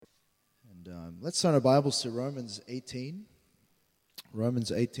Let's turn our Bibles to Romans 18.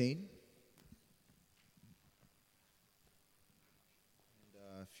 Romans 18.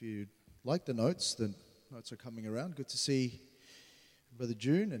 And if you like the notes are coming around. Good to see Brother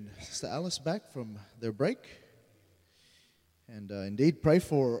June and Sister Alice back from their break. And indeed, pray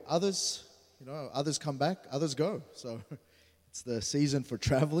for others. You know, others come back, others go. So it's the season for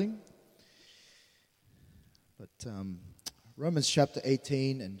traveling. But Romans chapter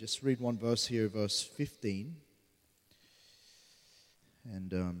 18, and just read one verse here, verse 15.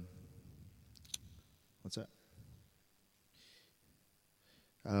 And what's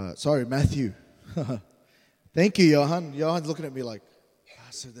that? Sorry, Matthew. Thank you, Johan. Johan's looking at me like,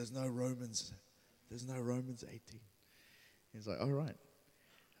 so there's no Romans 18. He's like, all right.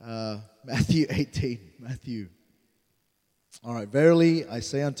 Matthew 18, Matthew. All right, verily I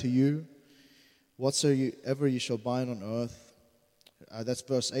say unto you, whatsoever you shall bind on earth, that's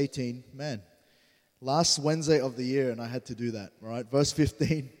verse 18. Man, last Wednesday of the year, and I had to do that, right? Verse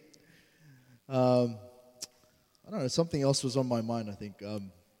 15. I don't know, something else was on my mind, I think.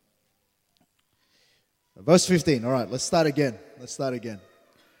 Verse 15, all right, let's start again.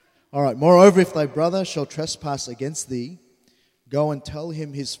 All right, moreover, if thy brother shall trespass against thee, go and tell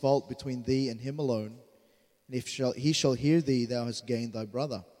him his fault between thee and him alone. And if he shall hear thee, thou hast gained thy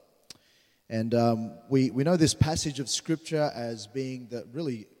brother. And we know this passage of Scripture as being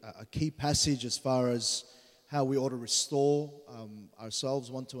really a key passage as far as how we ought to restore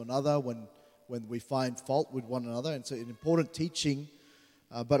ourselves one to another when we find fault with one another. And it's an important teaching.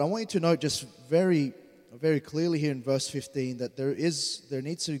 But I want you to note just very, very clearly here in verse 15 that there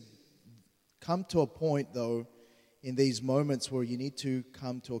needs to come to a point, though, in these moments where you need to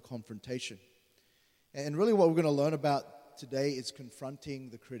come to a confrontation. And really what we're going to learn about today is confronting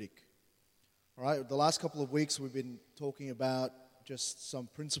the critic. All right, the last couple of weeks we've been talking about just some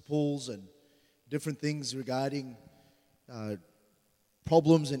principles and different things regarding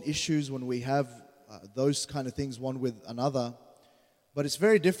problems and issues when we have those kind of things one with another. But it's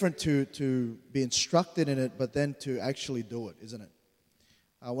very different to be instructed in it, but then to actually do it, isn't it?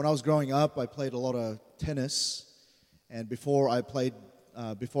 When I was growing up, I played a lot of tennis, and before I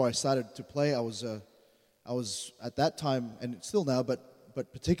started to play, I was at that time, and still now, but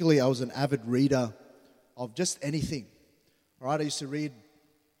particularly I was an avid reader of just anything. All right, I used to read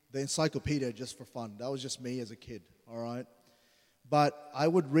the encyclopedia just for fun. That was just me as a kid, all right? But I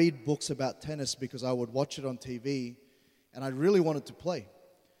would read books about tennis because I would watch it on TV, and I really wanted to play.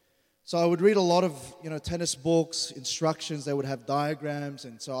 So I would read a lot of, tennis books, instructions. They would have diagrams,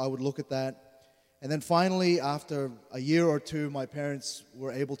 and so I would look at that. And then finally, after a year or two, my parents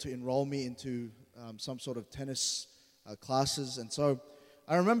were able to enroll me into some sort of tennis classes. And so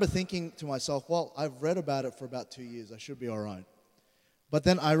I remember thinking to myself, well, I've read about it for about 2 years. I should be all right. But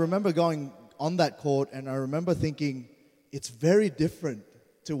then I remember going on that court, and I remember thinking, it's very different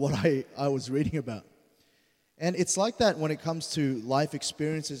to what I was reading about. And it's like that when it comes to life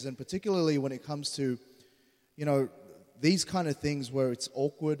experiences, and particularly when it comes to, these kind of things where it's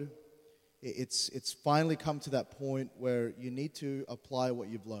awkward. It's finally come to that point where you need to apply what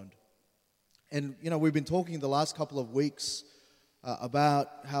you've learned. And, we've been talking the last couple of weeks about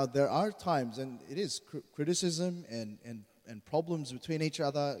how there are times, and it is criticism and problems between each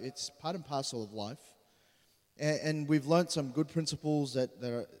other. It's part and parcel of life. And we've learned some good principles that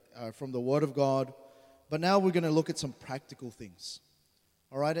are from the Word of God. But now we're going to look at some practical things.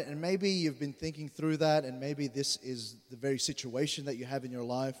 All right? And maybe you've been thinking through that, and maybe this is the very situation that you have in your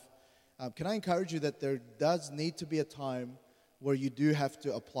life. Can I encourage you that there does need to be a time where you do have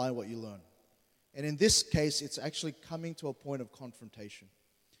to apply what you learn? And in this case, it's actually coming to a point of confrontation.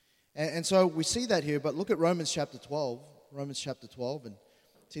 And so we see that here, but look at Romans chapter 12. And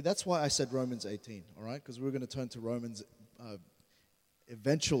see, that's why I said Romans 18, all right? Because we're going to turn to Romans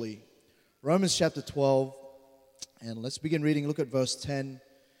eventually. Romans chapter 12, and let's begin reading. Look at verse 10. It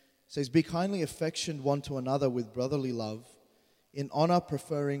says, be kindly affectioned one to another with brotherly love, in honor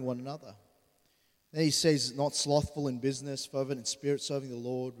preferring one another. Then he says, not slothful in business, fervent in spirit, serving the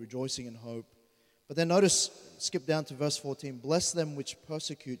Lord, rejoicing in hope. But then notice, skip down to verse 14, bless them which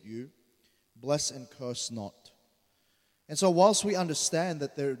persecute you, bless and curse not. And so whilst we understand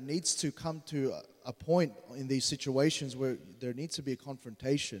that there needs to come to a point in these situations where there needs to be a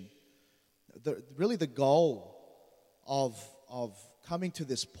confrontation, really the goal of coming to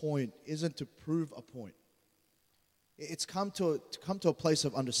this point isn't to prove a point. It's come to a place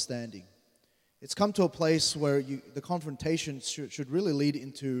of understanding. It's come to a place where the confrontation should really lead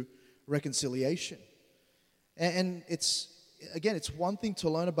into reconciliation. And it's one thing to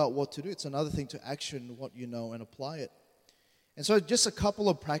learn about what to do. It's another thing to action what you know and apply it. And so just a couple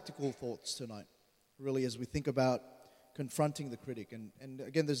of practical thoughts tonight, really, as we think about confronting the critic. And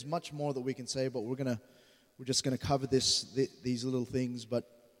again, there's much more that we can say, but we're just going to cover these little things. But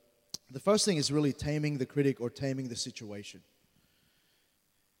the first thing is really taming the critic or taming the situation.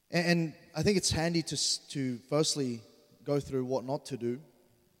 And I think it's handy to firstly go through what not to do.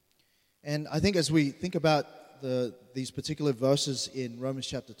 And I think as we think about these particular verses in Romans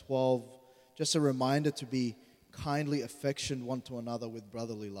chapter 12, just a reminder to be kindly affectioned one to another with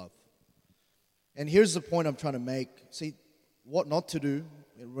brotherly love. And here's the point I'm trying to make. See, what not to do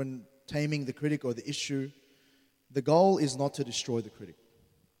when taming the critic or the issue, the goal is not to destroy the critic.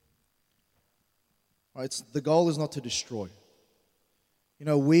 All right, the goal is not to destroy. You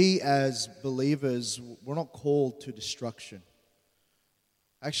know, we as believers, we're not called to destruction.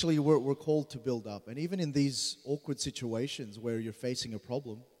 Actually, we're called to build up. And even in these awkward situations where you're facing a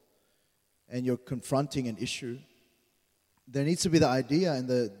problem and you're confronting an issue, there needs to be the idea and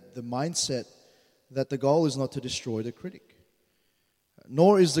the mindset that the goal is not to destroy the critic.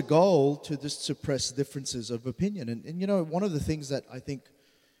 Nor is the goal to just suppress differences of opinion. And you know, one of the things that I think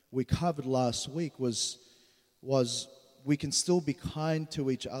we covered last week was we can still be kind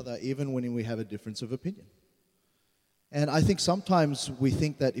to each other even when we have a difference of opinion. And I think sometimes we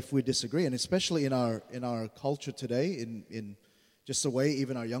think that if we disagree, and especially in our culture today, in just the way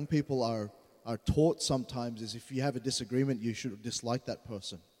even our young people are taught sometimes, is if you have a disagreement, you should dislike that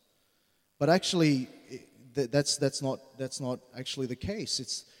person. But actually, that's not actually the case.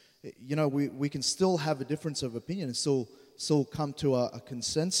 It's, you know, we can still have a difference of opinion and still come to a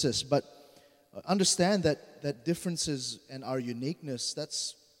consensus, but understand that differences and our uniqueness,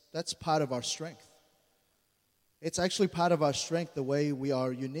 that's part of our strength. It's actually part of our strength, the way we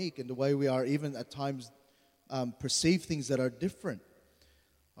are unique and the way we are even at times perceive things that are different,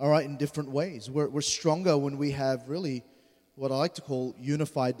 all right, in different ways. We're stronger when we have really what I like to call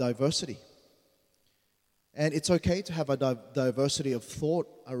unified diversity. And it's okay to have a diversity of thought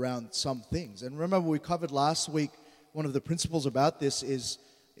around some things. And remember, we covered last week, one of the principles about this is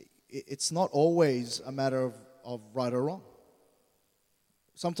it's not always a matter of right or wrong.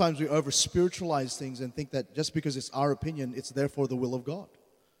 Sometimes we over-spiritualize things and think that just because it's our opinion, it's therefore the will of God.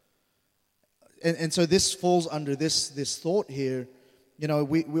 And so this falls under this thought here. You know,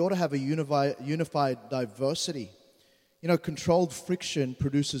 we ought to have a unified diversity. You know, controlled friction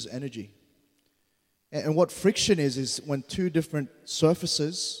produces energy. And what friction is when two different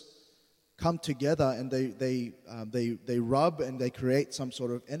surfaces come together and they rub and they create some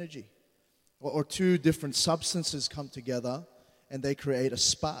sort of energy. Or two different substances come together and they create a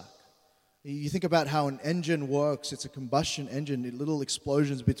spark. You think about how an engine works. It's a combustion engine. Little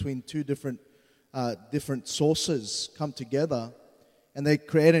explosions between two different sources come together and they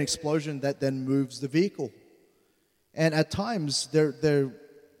create an explosion that then moves the vehicle. And at times, the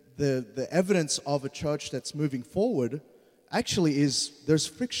evidence of a church that's moving forward actually is there's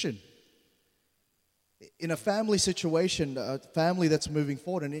friction. In a family situation, a family that's moving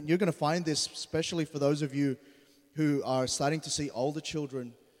forward, and you're going to find this especially for those of you who are starting to see older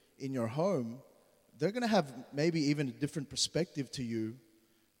children in your home, they're going to have maybe even a different perspective to you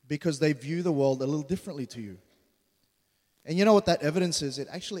because they view the world a little differently to you. And you know what that evidence is? It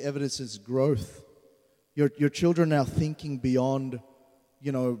actually evidences growth. Your children are now thinking beyond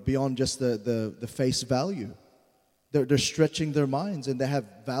just the face value. They're stretching their minds and they have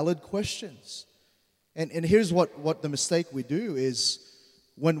valid questions. And here's what the mistake we do is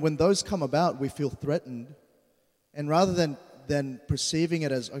when those come about, we feel threatened. And rather than perceiving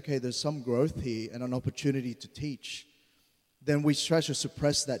it as, okay, there's some growth here and an opportunity to teach, then we try to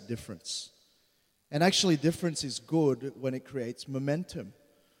suppress that difference. And actually, difference is good when it creates momentum.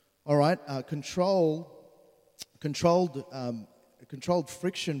 All right, controlled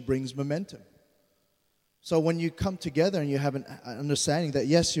friction brings momentum. So when you come together and you have an understanding that,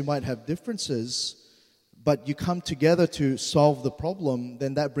 yes, you might have differences, but you come together to solve the problem,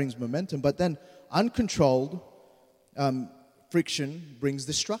 then that brings momentum. But then uncontrolled friction brings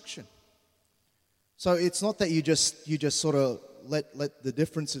destruction. So it's not that you just sort of let the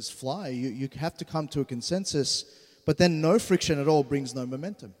differences fly. You have to come to a consensus, but then no friction at all brings no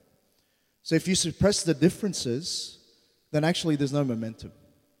momentum. So if you suppress the differences, then actually there's no momentum.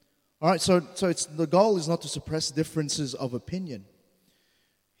 All right, so the goal is not to suppress differences of opinion.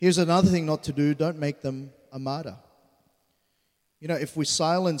 Here's another thing not to do: don't make them a martyr. You know, if we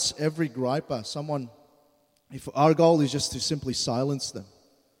silence every griper, if our goal is just to simply silence them,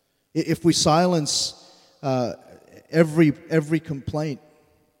 if we silence every complaint,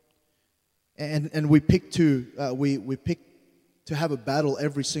 and we pick to have a battle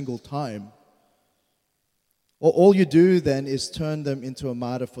every single time, All you do then is turn them into a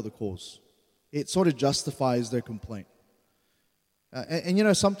martyr for the cause. It sort of justifies their complaint.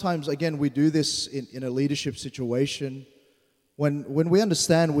 And sometimes, again, we do this in a leadership situation when we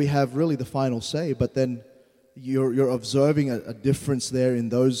understand we have really the final say, but then you're observing a difference there in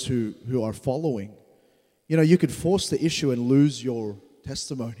those who are following. You could force the issue and lose your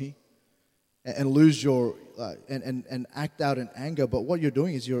testimony and lose your and act out in anger, but what you're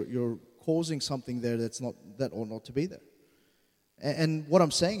doing is you're causing something there that ought not to be there. And what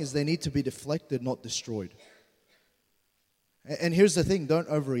I'm saying is they need to be deflected, not destroyed. And here's the thing, don't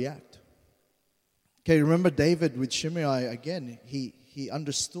overreact. Okay, remember David with Shimei, again, he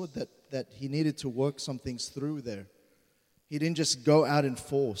understood that he needed to work some things through there. He didn't just go out in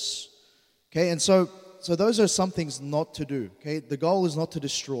force. Okay, and so those are some things not to do. Okay, the goal is not to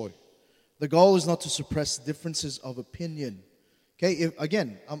destroy. The goal is not to suppress differences of opinion. Okay,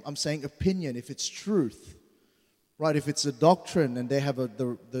 I'm saying opinion, if it's truth, right? If it's a doctrine and they have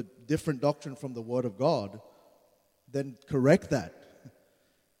the different doctrine from the Word of God, then correct that.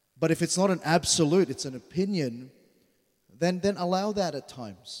 But if it's not an absolute, it's an opinion, then allow that at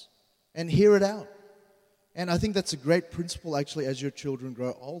times and hear it out. And I think that's a great principle actually as your children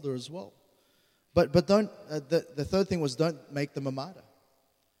grow older as well. But don't. The third thing was don't make them a martyr.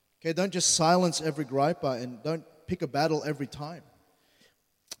 Okay, don't just silence every griper and don't pick a battle every time.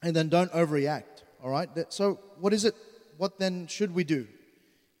 And then don't overreact. All right. So what is it? What then should we do?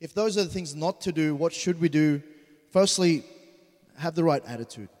 If those are the things not to do, what should we do? Firstly, have the right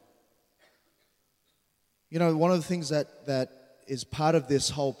attitude. One of the things that is part of this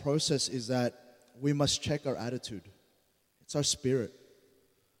whole process is that we must check our attitude. It's our spirit.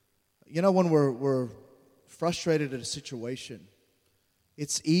 When we're frustrated at a situation,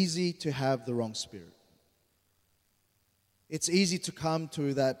 it's easy to have the wrong spirit. It's easy to come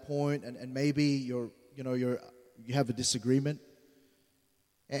to that point and maybe you have a disagreement,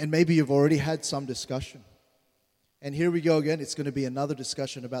 and maybe you've already had some discussion. And here we go again, it's going to be another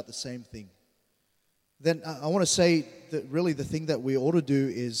discussion about the same thing. Then I want to say that really the thing that we ought to do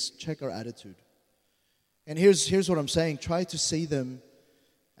is check our attitude. And here's what I'm saying. Try to see them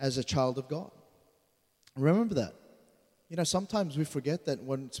as a child of God. Remember that. Sometimes we forget that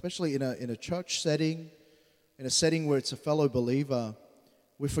especially in a church setting, in a setting where it's a fellow believer,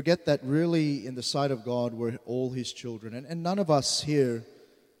 we forget that really in the sight of God we're all His children. And none of us here,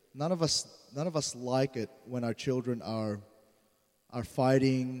 none of us like it when our children are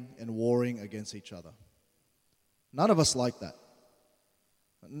fighting and warring against each other. None of us like that.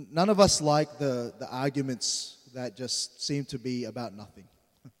 None of us like the arguments that just seem to be about nothing.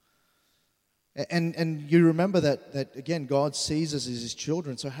 And you remember that again, God sees us as His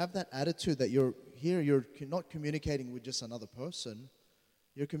children. So have that attitude that you're not communicating with just another person.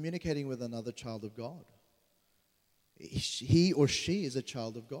 You're communicating with another child of God. He or she is a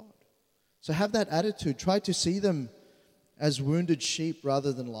child of God. So have that attitude. Try to see them as wounded sheep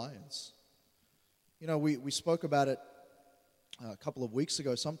rather than lions. We spoke about it a couple of weeks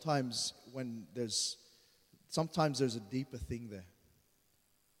ago. Sometimes there's a deeper thing there.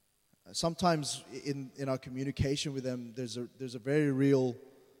 Sometimes in our communication with them, there's a very real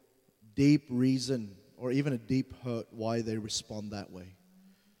deep reason or even a deep hurt why they respond that way.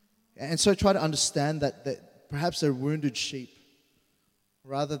 And so try to understand that perhaps they're wounded sheep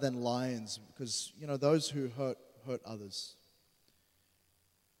rather than lions, because those who hurt others.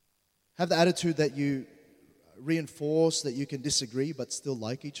 Have the attitude that you reinforce that you can disagree but still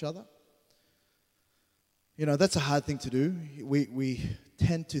like each other. That's a hard thing to do. We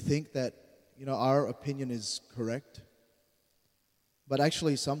tend to think that our opinion is correct, but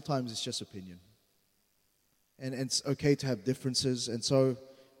actually sometimes it's just opinion, and it's okay to have differences. And so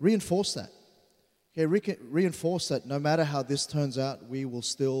reinforce that. Okay, reinforce that no matter how this turns out, we will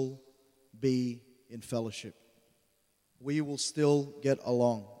still be in fellowship. We will still get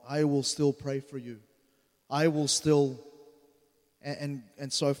along. I will still pray for you. I will still, and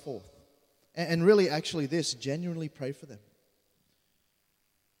so forth. And really, actually, genuinely pray for them.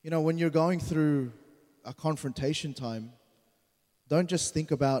 When you're going through a confrontation time, don't just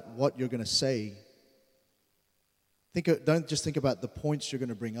think about what you're going to say. Don't just think about the points you're going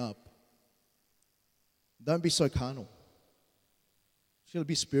to bring up. Don't be so carnal. You'll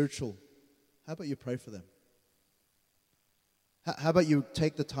be spiritual. How about you pray for them? How about you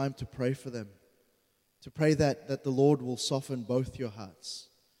take the time to pray for them? To pray that the Lord will soften both your hearts.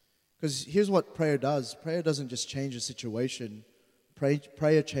 Because here's what prayer does. Prayer doesn't just change a situation.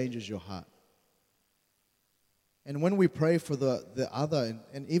 Prayer changes your heart. And when we pray for the other,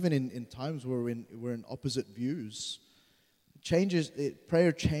 and even in times where we're in opposite views,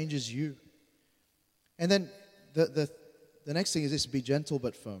 prayer changes you. And then the next thing is this: be gentle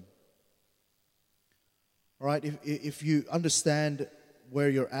but firm. All right, if you understand where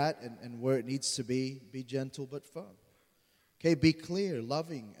you're at and where it needs to be gentle but firm. Okay, be clear,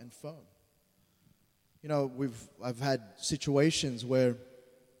 loving, and firm. You know, I've had situations where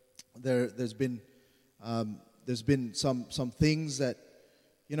there's been some things that,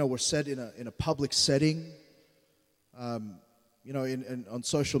 you know, were said in a public setting, you know, on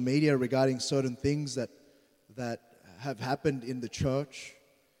social media regarding certain things that have happened in the church,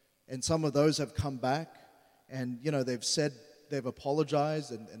 and some of those have come back, and you know they've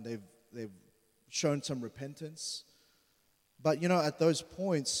apologized and they've shown some repentance, but you know at those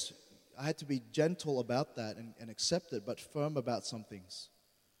points I had to be gentle about that and accept it, but firm about some things,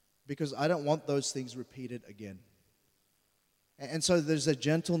 because I don't want those things repeated again. And so there's a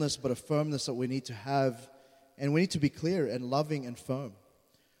gentleness but a firmness that we need to have, and we need to be clear and loving and firm.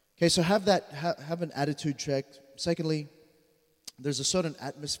 Okay, so have an attitude check. Secondly, there's a certain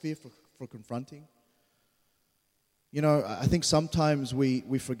atmosphere for confronting. You know, I think sometimes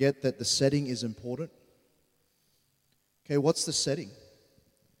we forget that the setting is important. Okay, what's the setting?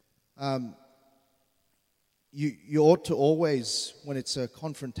 You ought to always, when it's a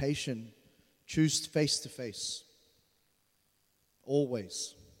confrontation, choose face-to-face.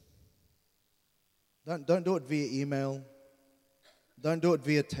 Always. Don't do it via email. Don't do it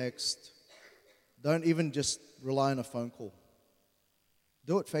via text. Don't even just rely on a phone call.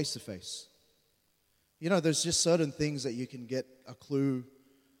 Do it face-to-face. You know, there's just certain things that you can get a clue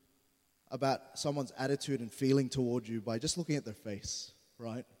about someone's attitude and feeling toward you by just looking at their face,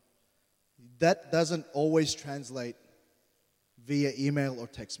 right? That doesn't always translate via email or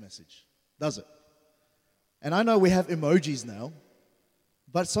text message, does it? And I know we have emojis now,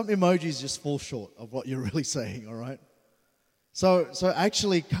 but some emojis just fall short of what you're really saying, all right? So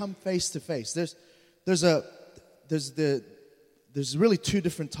actually come face to face. There's really two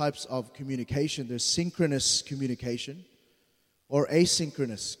different types of communication. There's synchronous communication or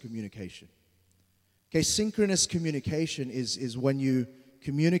asynchronous communication. Okay, synchronous communication is when you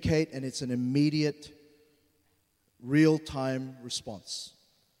communicate and it's an immediate, real-time response.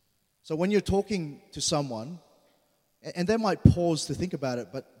 So when you're talking to someone, and they might pause to think about it,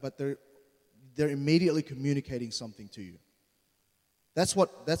 but they're immediately communicating something to you. That's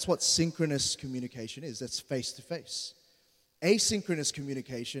what synchronous communication is. That's face to face. Asynchronous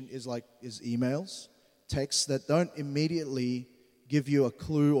communication is emails, texts that don't immediately give you a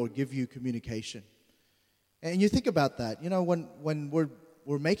clue or give you communication. And you think about that. You know, when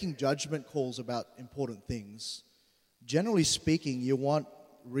we're making judgment calls about important things, generally speaking, you want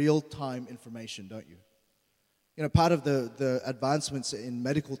real-time information, don't you? You know, part of the advancements in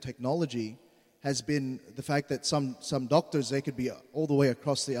medical technology has been the fact that some doctors, they could be all the way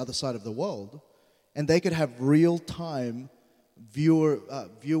across the other side of the world, and they could have real-time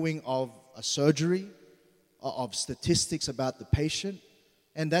viewing of a surgery, of statistics about the patient,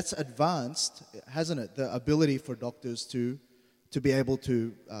 and that's advanced, hasn't it? The ability for doctors to be able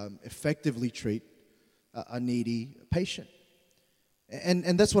to effectively treat a needy patient.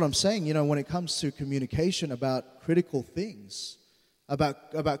 And that's what I'm saying, you know, when it comes to communication about critical things,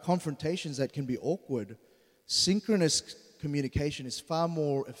 about confrontations that can be awkward, synchronous communication is far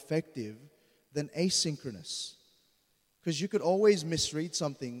more effective than asynchronous. Because you could always misread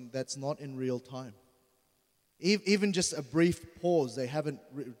something that's not in real time. Even just a brief pause, they haven't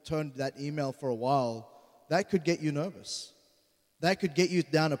returned that email for a while, that could get you nervous. That could get you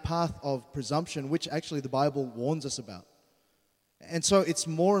down a path of presumption, which actually the Bible warns us about. And so it's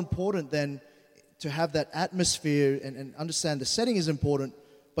more important than to have that atmosphere and understand the setting is important,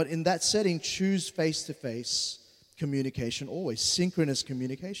 but in that setting, choose face-to-face communication always, synchronous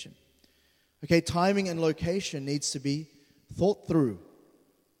communication. Okay, timing and location needs to be thought through.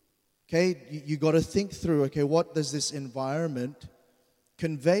 Okay, you got to think through, okay, what does this environment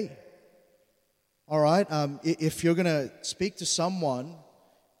convey? All right, if you're going to speak to someone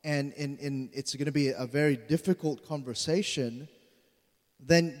and it's going to be a very difficult conversation,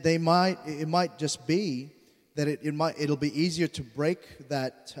 then it might just be that it'll be easier to break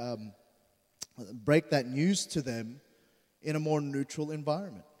that news to them in a more neutral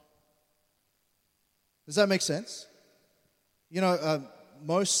environment. Does that make sense? You know,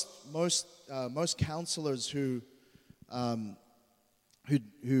 most counselors who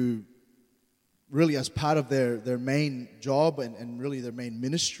really, as part of their main job and really their main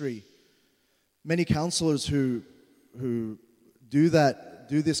ministry, many counselors who do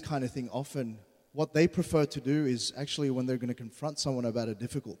this kind of thing often, what they prefer to do is actually when they're going to confront someone about a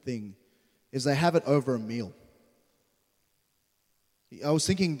difficult thing, is they have it over a meal. I was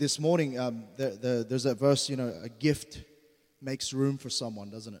thinking this morning, there's that verse, a gift makes room for someone,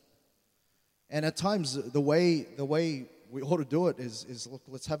 doesn't it? And at times, the way we ought to do it is look,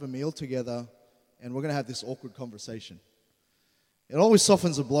 let's have a meal together, and we're going to have this awkward conversation. It always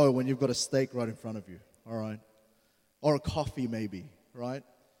softens a blow when you've got a steak right in front of you, all right? Or a coffee maybe, right?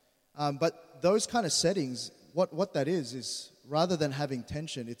 But those kind of settings, what that is rather than having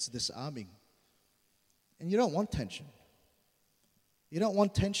tension, it's disarming. And you don't want tension. You don't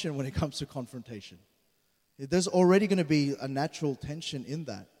want tension when it comes to confrontation. There's already going to be a natural tension in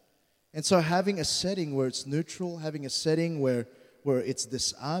that. And so having a setting where it's neutral, having a setting where it's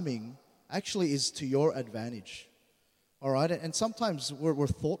disarming, actually is to your advantage. All right? And sometimes we're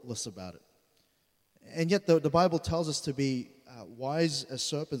thoughtless about it. And yet the Bible tells us to be wise as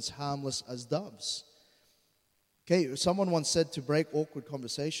serpents, harmless as doves. Okay, someone once said to break awkward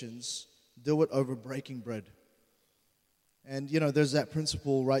conversations, do it over breaking bread. And, there's that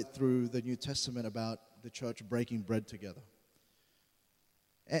principle right through the New Testament about the church breaking bread together.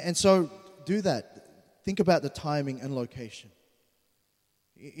 And so do that. Think about the timing and location.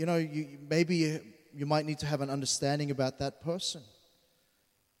 Maybe you might need to have an understanding about that person.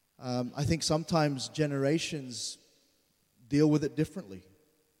 I think sometimes generations deal with it differently.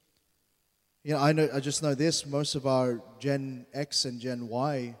 I just know this, most of our Gen X and Gen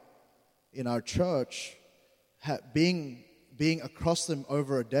Y in our church, being across them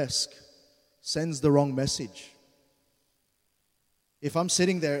over a desk sends the wrong message. If I'm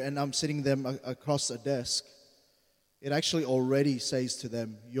sitting there and I'm sitting them across a desk, it actually already says to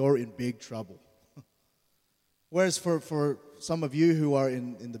them, you're in big trouble. Whereas for some of you who are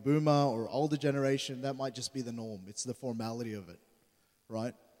in the boomer or older generation, that might just be the norm. It's the formality of it,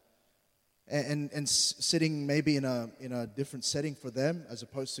 right? And sitting maybe in a different setting for them as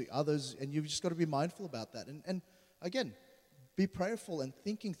opposed to others, and you've just got to be mindful about that. And again, be prayerful and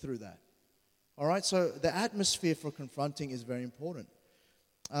thinking through that. All right, so the atmosphere for confronting is very important.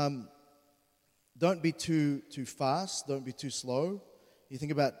 Don't be too fast. Don't be too slow. You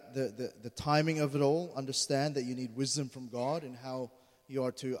think about the timing of it all. Understand that you need wisdom from God and how you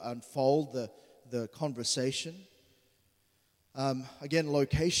are to unfold the conversation. Again,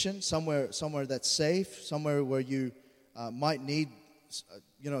 location, somewhere that's safe, somewhere where you might need,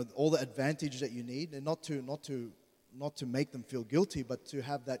 all the advantage that you need, and not to make them feel guilty, but to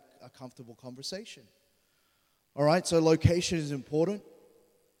have a comfortable conversation. All right, so location is important.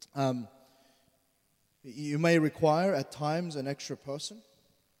 You may require at times an extra person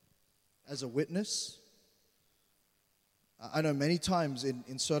as a witness. I know many times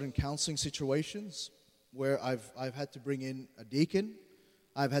in certain counseling situations where I've had to bring in a deacon,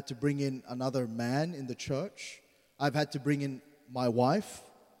 I've had to bring in another man in the church, I've had to bring in my wife,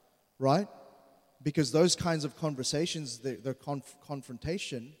 right? Because those kinds of conversations, they're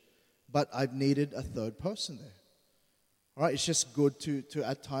confrontation, but I've needed a third person there. All right, it's just good to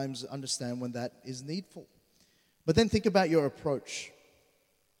at times understand when that is needful. But then think about your approach.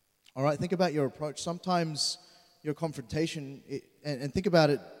 All right, think about your approach. Sometimes your confrontation, and think about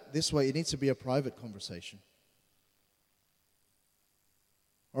it this way, it needs to be a private conversation.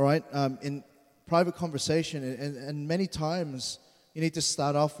 All right, in private conversation, and many times you need to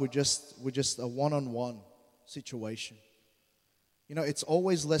start off with just a one-on-one situation. It's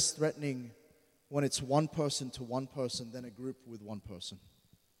always less threatening when it's one person to one person than a group with one person.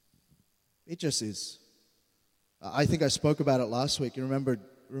 It just is. I think I spoke about it last week. You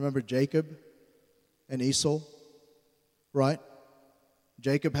remember Jacob and Esau, right?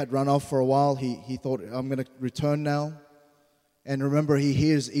 Jacob had run off for a while. He thought, I'm going to return now. And remember, he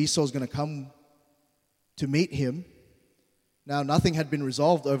hears Esau's going to come to meet him. Now, nothing had been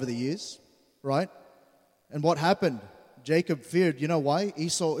resolved over the years, right? And what happened? Jacob feared, you know why?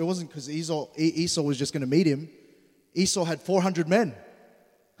 It wasn't because Esau was just going to meet him. Esau had 400 men.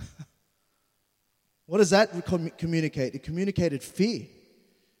 What does that communicate? It communicated fear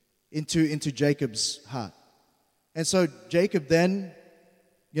into Jacob's heart. And so Jacob then,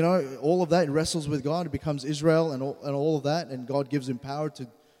 all of that, wrestles with God, it becomes Israel and all of that, and God gives him power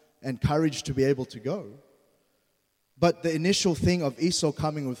and courage to be able to go. But the initial thing of Esau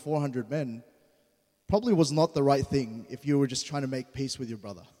coming with 400 men probably was not the right thing if you were just trying to make peace with your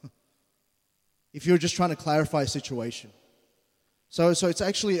brother. If you were just trying to clarify a situation. So it's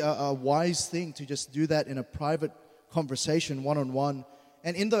actually a wise thing to just do that in a private conversation, one-on-one.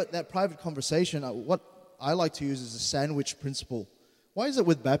 And in that private conversation, what I like to use is the sandwich principle. Why is it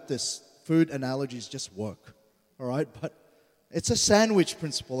with Baptists, food analogies just work? All right? But it's a sandwich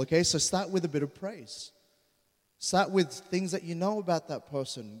principle, okay? So start with a bit of praise. Start with things that you know about that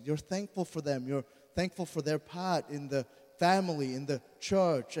person. You're thankful for them. You're thankful for their part in the family, in the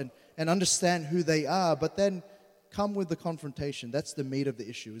church, and understand who they are, but then come with the confrontation. That's the meat of the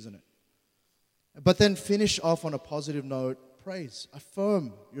issue, isn't it? But then finish off on a positive note. Praise.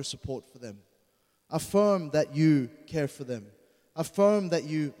 Affirm your support for them. Affirm that you care for them. Affirm that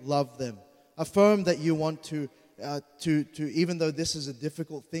you love them. Affirm that you want to even though this is a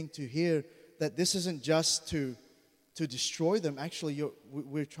difficult thing to hear, that this isn't just to destroy them. Actually,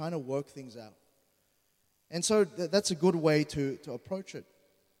 we're trying to work things out. And so that's a good way to approach it.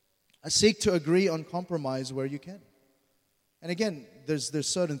 Seek to agree on compromise where you can. And again, there's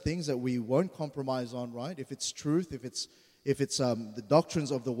certain things that we won't compromise on, right? If it's truth, if it's the doctrines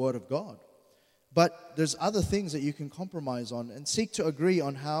of the Word of God. But there's other things that you can compromise on, and seek to agree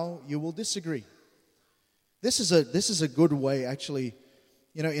on how you will disagree. This is a good way, actually,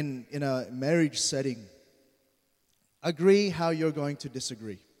 in a marriage setting. Agree how you're going to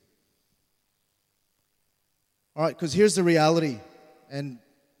disagree. All right, because here's the reality, and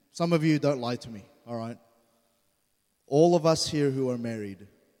some of you don't lie to me, all right? All of us here who are married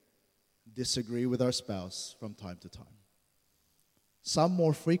disagree with our spouse from time to time. Some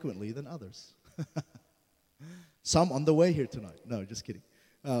more frequently than others. Some on the way here tonight. No, just kidding.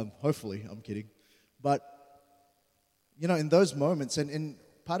 Hopefully, I'm kidding. But, in those moments, and in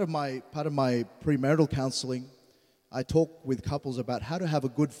part of my premarital counseling, I talk with couples about how to have a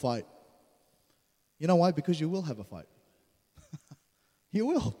good fight. You know why? Because you will have a fight. You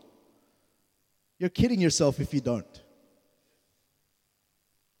will. You're kidding yourself if you don't.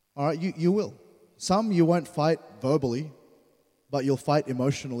 All right, you will. Some you won't fight verbally, but you'll fight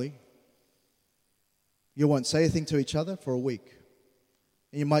emotionally. You won't say a thing to each other for a week.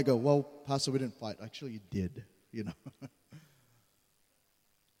 And you might go, well, Pastor, we didn't fight. Actually, you did,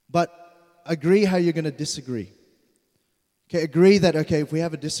 But agree how you're going to disagree. Okay, agree that, if we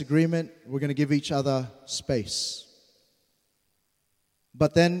have a disagreement, we're going to give each other space.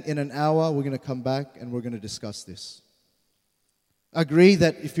 But then in an hour, we're going to come back and we're going to discuss this. Agree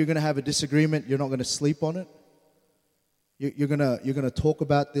that if you're going to have a disagreement, you're not going to sleep on it. You're going to talk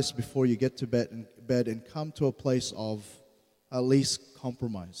about this before you get to bed and come to a place of at least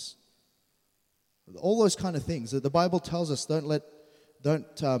compromise. All those kind of things. The Bible tells us don't let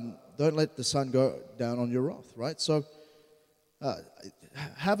the sun go down on your wrath, right? So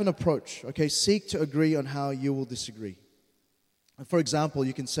have an approach. Okay, seek to agree on how you will disagree. For example,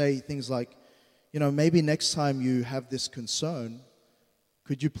 you can say things like, maybe next time you have this concern,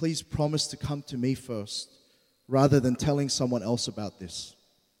 could you please promise to come to me first rather than telling someone else about this?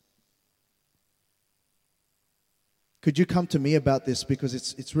 Could you come to me about this because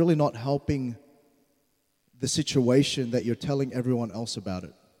it's really not helping the situation that you're telling everyone else about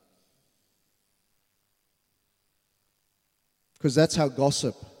it? Because that's how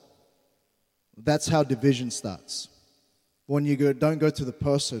gossip, that's how division starts. When you don't go to the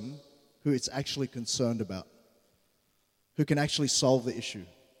person who it's actually concerned about, who can actually solve the issue,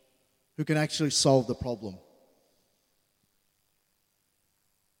 who can actually solve the problem.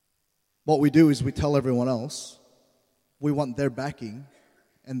 What we do is we tell everyone else, we want their backing,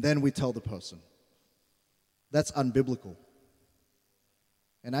 and then we tell the person. That's unbiblical.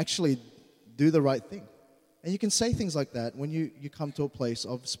 And actually do the right thing. And you can say things like that when you come to a place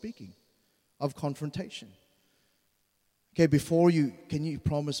of speaking, of confrontation. Okay, can you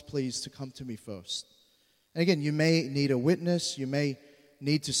promise please to come to me first? And again, you may need a witness. You may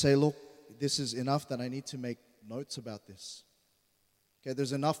need to say, look, this is enough that I need to make notes about this. Okay,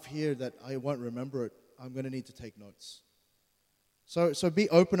 there's enough here that I won't remember it. I'm going to need to take notes. So be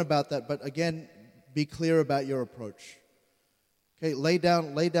open about that, but again, be clear about your approach. Okay, lay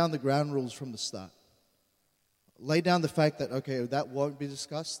down the ground rules from the start. Lay down the fact that, that won't be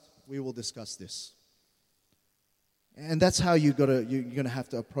discussed. We will discuss this. And that's how you're going to have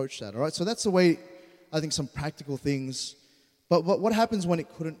to approach that, all right? So that's the way, I think, some practical things. But what happens when it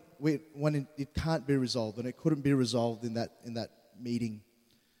can't be resolved, and it couldn't be resolved in that meeting?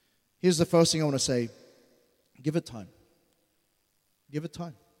 Here's the first thing I want to say. Give it time. Give it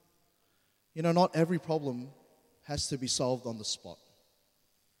time. Not every problem has to be solved on the spot.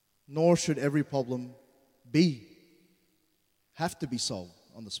 Nor should every problem have to be solved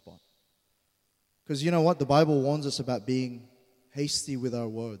on the spot. Because you know what? The Bible warns us about being hasty with our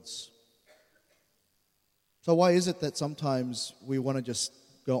words. So why is it that sometimes we want to just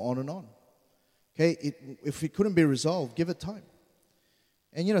go on and on? Okay, if it couldn't be resolved, give it time.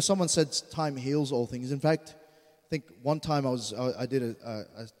 And someone said time heals all things. In fact, I think one time I did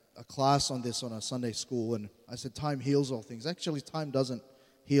a class on this on a Sunday school, and I said time heals all things. Actually, time doesn't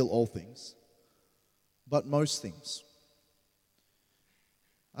heal all things, but most things.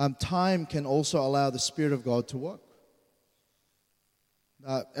 Time can also allow the Spirit of God to work.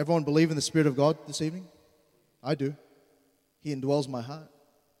 Everyone believe in the Spirit of God this evening? I do. He indwells my heart.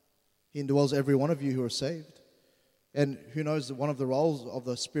 He indwells every one of you who are saved. And who knows that one of the roles of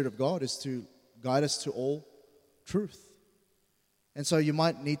the Spirit of God is to guide us to all truth. And so you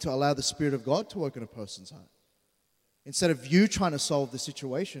might need to allow the Spirit of God to work in a person's heart. Instead of you trying to solve the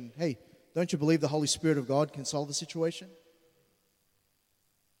situation, hey, don't you believe the Holy Spirit of God can solve the situation?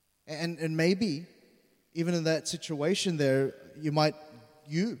 And maybe, even in that situation there,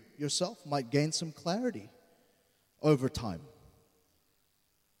 you yourself might gain some clarity over time.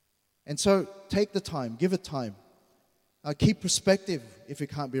 And so take the time, give it time. Keep perspective if it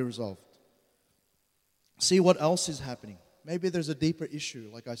can't be resolved. See what else is happening. Maybe there's a deeper issue,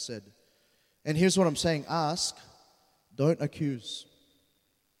 like I said. And here's what I'm saying. Ask, don't accuse.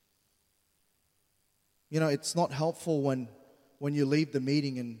 It's not helpful when you leave the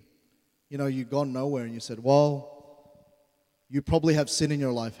meeting and, you've gone nowhere and you said, well, you probably have sin in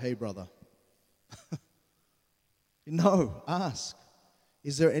your life. Hey, brother. No, ask.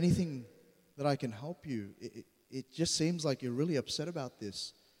 Is there anything that I can help you? It just seems like you're really upset about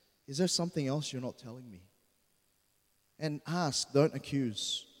this. Is there something else you're not telling me? And ask, don't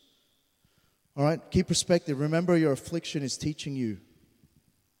accuse. All right, keep perspective. Remember, your affliction is teaching you.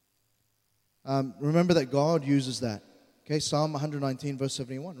 Remember that God uses that. Okay, Psalm 119, verse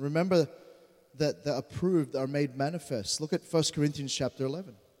 71. Remember that the approved are made manifest. Look at 1 Corinthians chapter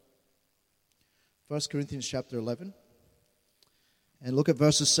 11. 1 Corinthians chapter 11. And look at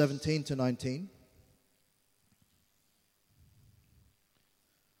verses 17 to 19.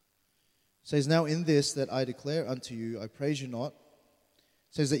 It says, now in this that I declare unto you, I praise you not.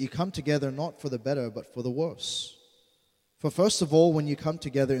 It says that you come together not for the better, but for the worse. For first of all, when you come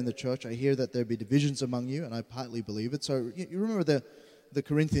together in the church, I hear that there be divisions among you, and I partly believe it. So you remember the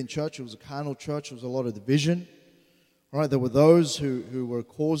Corinthian church, it was a carnal church, there was a lot of division. All right, there were those who were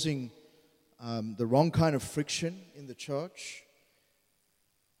causing the wrong kind of friction in the church.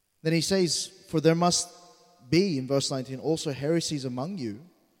 Then he says, for there must be, in verse 19, also heresies among you,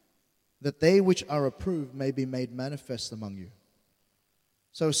 that they which are approved may be made manifest among you.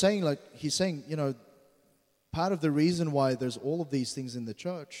 So he's saying, part of the reason why there's all of these things in the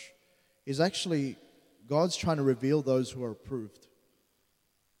church is actually God's trying to reveal those who are approved.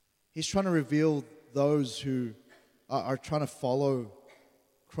 He's trying to reveal those who are trying to follow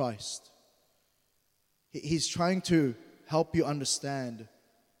Christ. He's trying to help you understand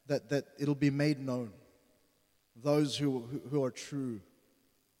that it'll be made known. Those who are true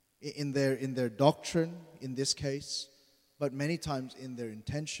in their doctrine, in this case, but many times in their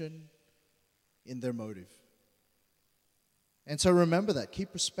intention, in their motive. And so remember that.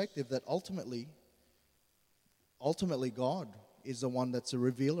 Keep perspective that ultimately God is the one that's a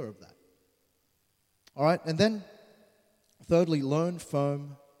revealer of that. All right, and then thirdly, learn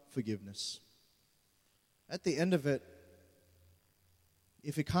firm forgiveness. At the end of it,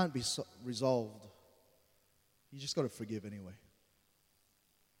 if it can't be resolved, you just got to forgive anyway.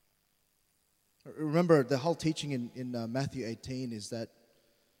 Remember, the whole teaching in Matthew 18 is that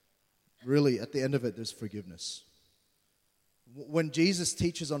really at the end of it, there's forgiveness. When Jesus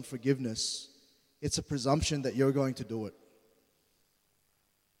teaches on forgiveness, it's a presumption that you're going to do it.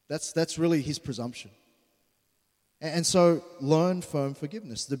 That's really his presumption. And so learn firm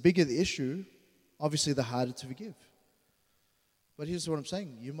forgiveness. The bigger the issue, obviously the harder to forgive. But here's what I'm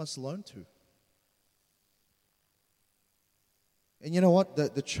saying. You must learn to. And you know what?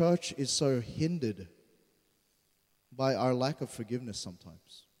 The church is so hindered by our lack of forgiveness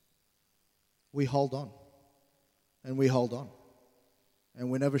sometimes. We hold on. And we hold on. And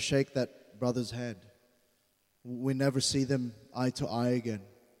we never shake that brother's hand. We never see them eye to eye again.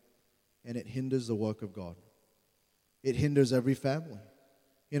 And it hinders the work of God. It hinders every family.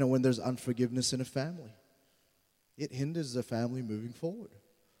 When there's unforgiveness in a family, it hinders the family moving forward.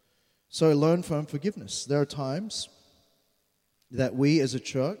 So learn from forgiveness. There are times that we as a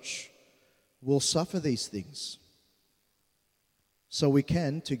church will suffer these things. So we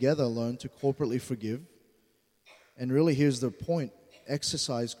can together learn to corporately forgive. And really, here's the point,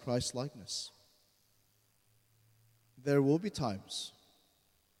 exercise Christ-likeness. There will be times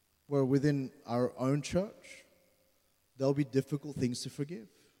where within our own church, there'll be difficult things to forgive.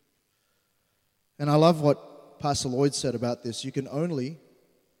 And I love what Pastor Lloyd said about this. You can only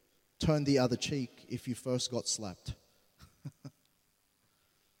turn the other cheek if you first got slapped.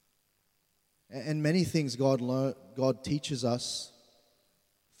 And many things God teaches us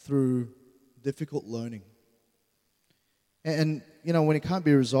through difficult learning. And when it can't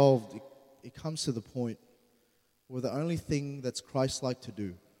be resolved, it comes to the point where the only thing that's Christ-like to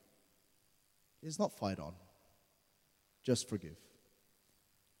do is not fight on, just forgive.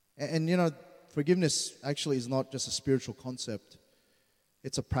 And forgiveness actually is not just a spiritual concept.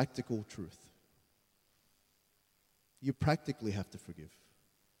 It's a practical truth. You practically have to forgive.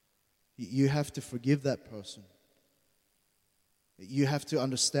 You have to forgive that person. You have to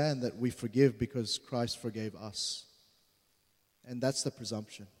understand that we forgive because Christ forgave us. And that's the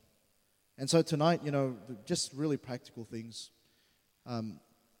presumption. And so tonight, just really practical things.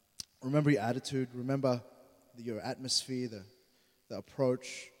 Remember your attitude. Remember your atmosphere, the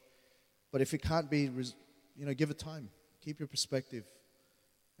approach. But if it can't be, give it time. Keep your perspective.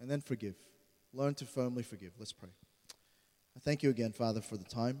 And then forgive. Learn to firmly forgive. Let's pray. I thank you again, Father, for the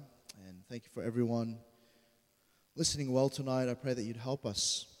time. And thank you for everyone listening well tonight. I pray that you'd help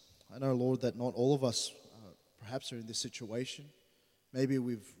us. I know, Lord, that not all of us perhaps are in this situation. Maybe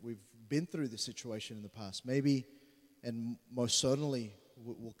we've been through this situation in the past. Maybe, and most certainly,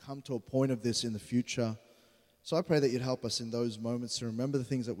 we'll come to a point of this in the future. So I pray that you'd help us in those moments to remember the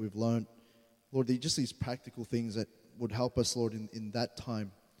things that we've learned. Lord, just these practical things that would help us, Lord, in that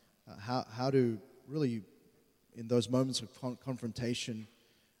time. How to really, in those moments of confrontation,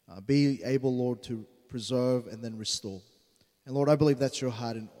 be able, Lord, to preserve and then restore. And Lord, I believe that's your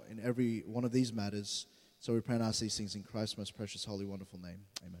heart in every one of these matters. So we pray and ask these things in Christ's most precious, holy, wonderful name.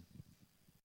 Amen.